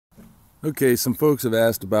Okay, some folks have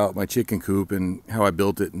asked about my chicken coop and how I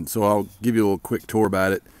built it, and so I'll give you a little quick tour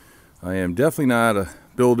about it. I am definitely not a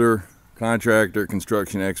builder, contractor,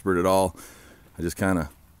 construction expert at all. I just kind of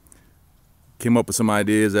came up with some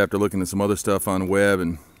ideas after looking at some other stuff on the web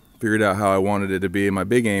and figured out how I wanted it to be. And my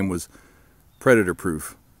big aim was predator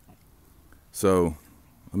proof. So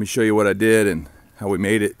let me show you what I did and how we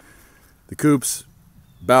made it. The coop's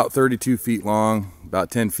about 32 feet long,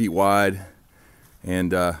 about 10 feet wide,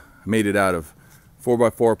 and I made it out of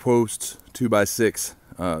 4x4 posts, 2x6,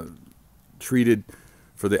 treated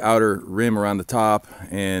for the outer rim around the top,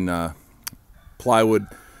 and plywood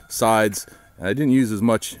sides. I didn't use as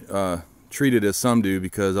much treated as some do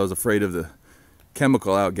because I was afraid of the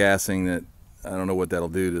chemical outgassing that I don't know what that'll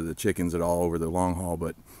do to the chickens at all over the long haul,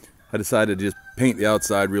 but I decided to just paint the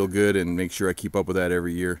outside real good and make sure I keep up with that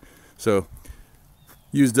every year. So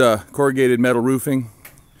used corrugated metal roofing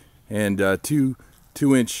and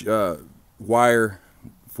 2-inch wire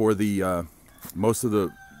for the most of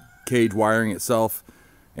the cage wiring itself,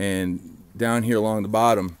 and down here along the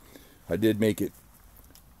bottom I did make it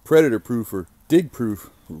predator proof, or dig proof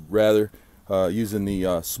rather, using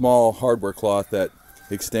the small hardware cloth that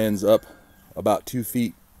extends up about 2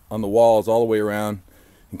 feet on the walls all the way around,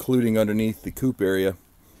 including underneath the coop area.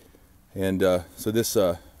 And so this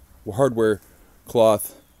hardware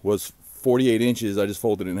cloth was 48 inches. I just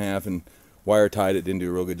folded it in half and wire tied it. Didn't do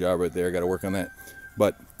a real good job right there. Got to work on that.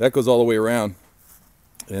 But that goes all the way around,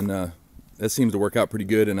 and that seems to work out pretty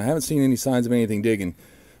good. And I haven't seen any signs of anything digging.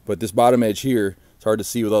 But this bottom edge here, it's hard to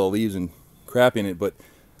see with all the leaves and crap in it, but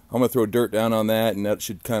I'm going to throw dirt down on that, and that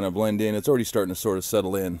should kind of blend in. It's already starting to sort of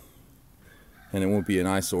settle in, and it won't be an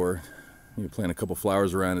eyesore. You plant a couple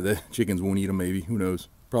flowers around it. The chickens won't eat them, maybe. Who knows?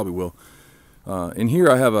 Probably will. In here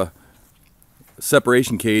I have a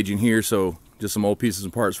separation cage in here, so just some old pieces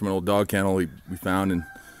and parts from an old dog kennel we found and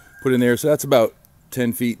put in there. So that's about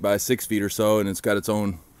 10 feet by 6 feet or so, and it's got its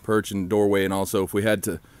own perch and doorway. And also, if we had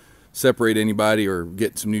to separate anybody or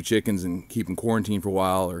get some new chickens and keep them quarantined for a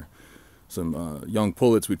while, or some young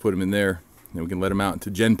pullets, we'd put them in there, and we can let them out into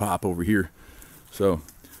Gen Pop over here. So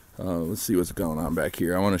let's see what's going on back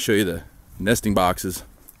here. I want to show you the nesting boxes,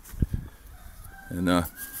 and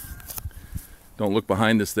don't look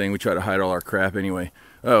behind this thing. We try to hide all our crap anyway.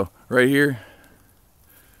 Oh, right here,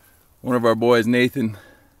 one of our boys, Nathan,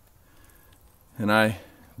 and I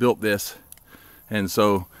built this, and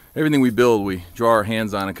so everything we build, we draw our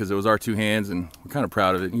hands on it because it was our two hands, and we're kind of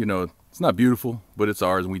proud of it. You know, it's not beautiful, but it's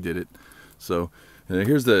ours, and we did it. So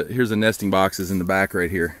here's the nesting boxes in the back right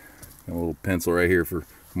here. Got a little pencil right here for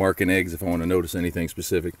marking eggs if I want to notice anything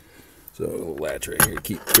specific. So a little latch right here to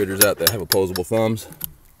keep critters out that have opposable thumbs.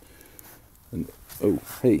 And, oh,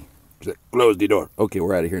 hey, close the door. Okay,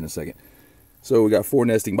 we're out of here in a second. So we got 4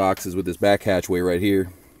 nesting boxes with this back hatchway right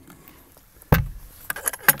here.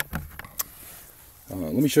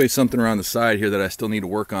 Let me show you something around the side here that I still need to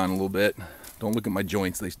work on a little bit. Don't look at my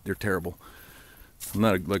joints, they're terrible. I'm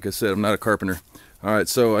not, like I said, I'm not a carpenter. All right,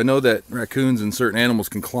 so I know that raccoons and certain animals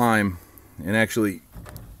can climb and actually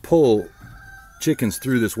pull chickens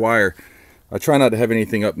through this wire. I try not to have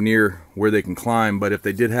anything up near where they can climb, but if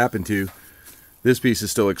they did happen to, this piece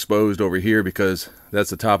is still exposed over here because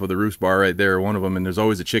that's the top of the roost bar right there, one of them, and there's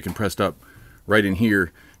always a chicken pressed up right in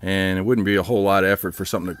here, and it wouldn't be a whole lot of effort for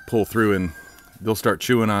something to pull through, and they'll start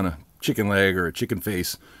chewing on a chicken leg or a chicken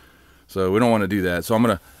face. So we don't want to do that. So I'm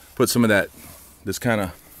going to put some of this kind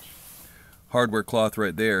of hardware cloth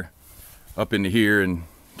right there up into here and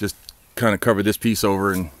just kind of cover this piece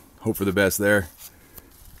over and hope for the best there.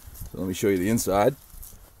 So let me show you the inside.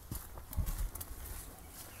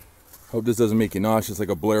 Hope this doesn't make you nauseous like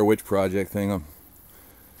a Blair Witch Project thing. I'm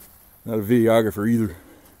not a videographer either.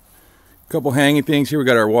 A couple hanging things here. We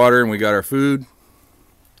got our water and we got our food.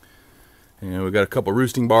 And we got a couple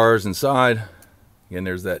roosting bars inside. Again,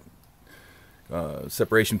 there's that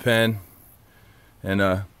separation pen. And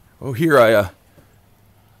oh, here I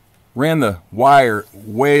ran the wire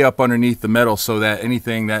way up underneath the metal so that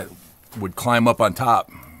anything that would climb up on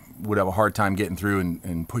top would have a hard time getting through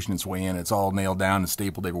and pushing its way in. It's all nailed down and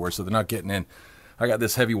stapled everywhere, so they're not getting in. I got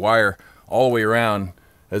this heavy wire all the way around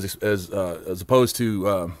as opposed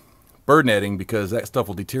to bird netting, because that stuff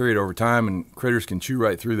will deteriorate over time and critters can chew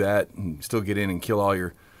right through that and still get in and kill all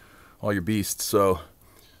your beasts. So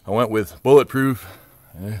I went with bulletproof.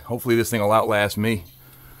 Hopefully this thing will outlast me.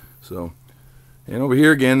 So, and over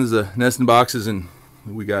here again is the nesting boxes, and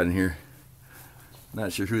what we got in here,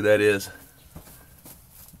 not sure who that is.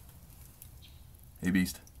 Hey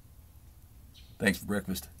beast, thanks for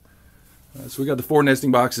breakfast. So we got the 4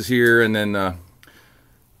 nesting boxes here, and then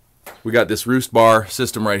we got this roost bar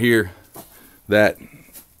system right here that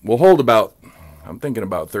will hold about, I'm thinking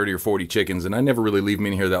about 30 or 40 chickens, and I never really leave them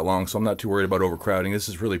in here that long, so I'm not too worried about overcrowding. This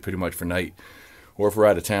is really pretty much for night, or if we're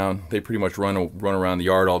out of town, they pretty much run around the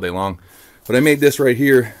yard all day long. But I made this right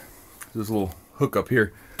here, this little hook up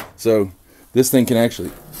here, so this thing can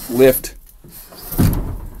actually lift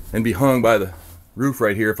and be hung by the roof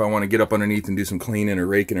right here if I want to get up underneath and do some cleaning or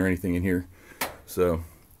raking or anything in here. So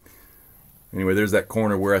anyway, there's that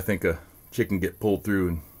corner where I think a chicken get pulled through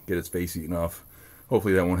and get its face eaten off.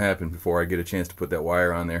 Hopefully that won't happen before I get a chance to put that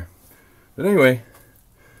wire on there. But anyway,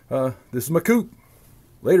 this is my coop.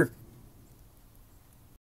 Later.